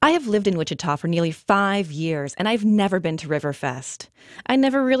I have lived in Wichita for nearly 5 years, and I've never been to Riverfest. I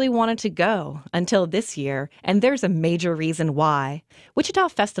never really wanted to go until this year, and there's a major reason why. Wichita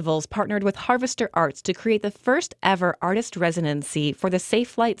Festivals partnered with Harvester Arts to create the first ever artist residency for the Safe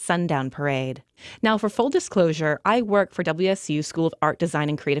Flight Sundown Parade. Now, for full disclosure, I work for WSU School of Art, Design,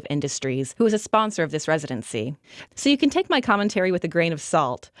 and Creative Industries, who is a sponsor of this residency. So you can take my commentary with a grain of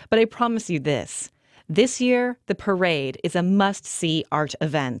salt, but I promise you this. This year, the parade is a must-see art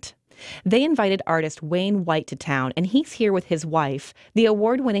event. They invited artist Wayne White to town, and he's here with his wife, the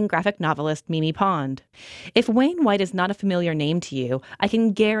award-winning graphic novelist Mimi Pond. If Wayne White is not a familiar name to you, I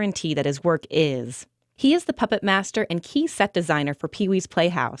can guarantee that his work is. He is the puppet master and key set designer for Pee-wee's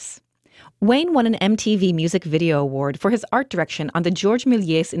Playhouse. Wayne won an MTV Music Video Award for his art direction on the George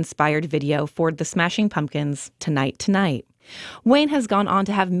Méliès-inspired video for The Smashing Pumpkins' Tonight Tonight. Wayne has gone on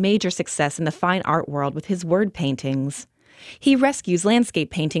to have major success in the fine art world with his word paintings. He rescues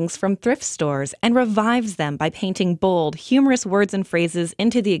landscape paintings from thrift stores and revives them by painting bold, humorous words and phrases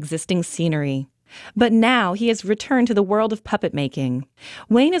into the existing scenery. But now he has returned to the world of puppet making.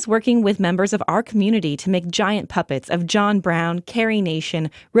 Wayne is working with members of our community to make giant puppets of John Brown, Carrie Nation,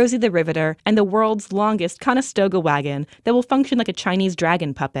 Rosie the Riveter, and the world's longest Conestoga wagon that will function like a Chinese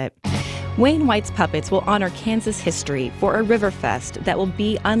dragon puppet. Wayne White's puppets will honor Kansas history for a Riverfest that will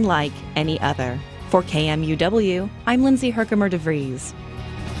be unlike any other. For KMUW, I'm Lindsay Herkimer DeVries.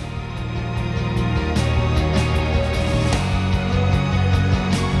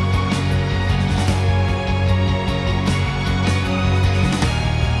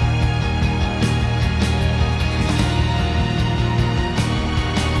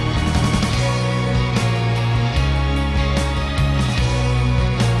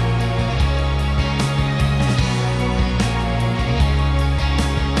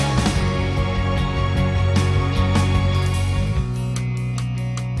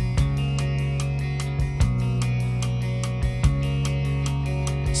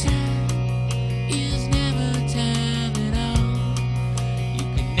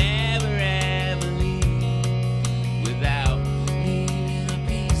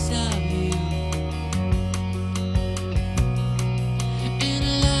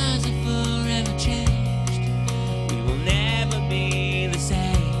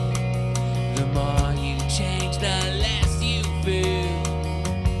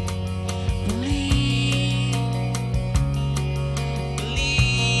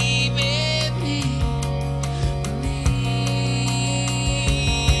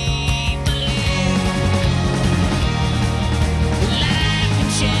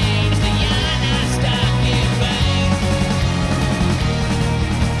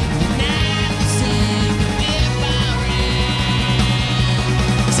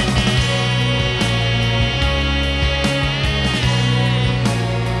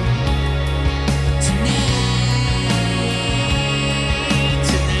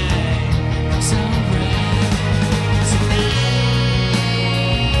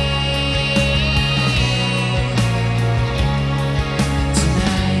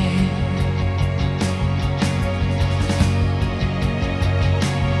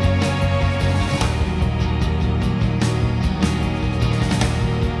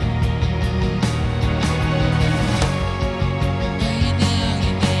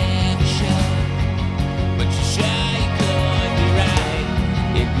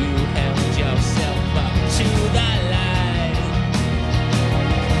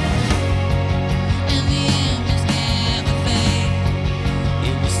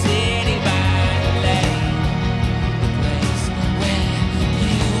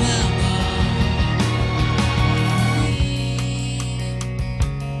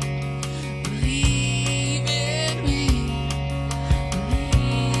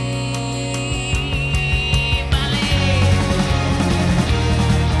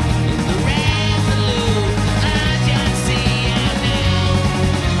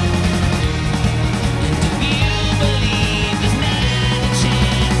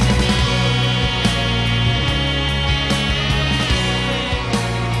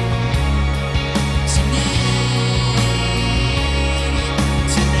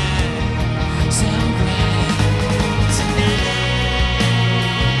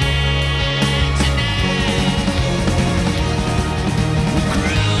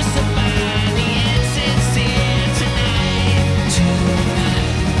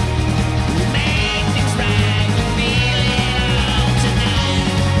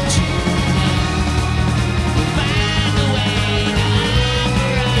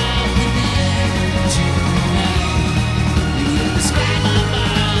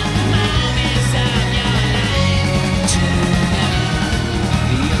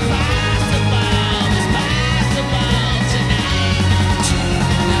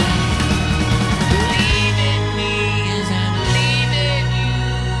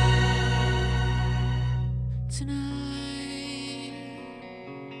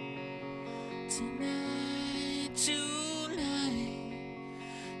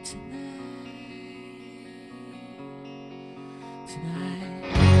 tonight.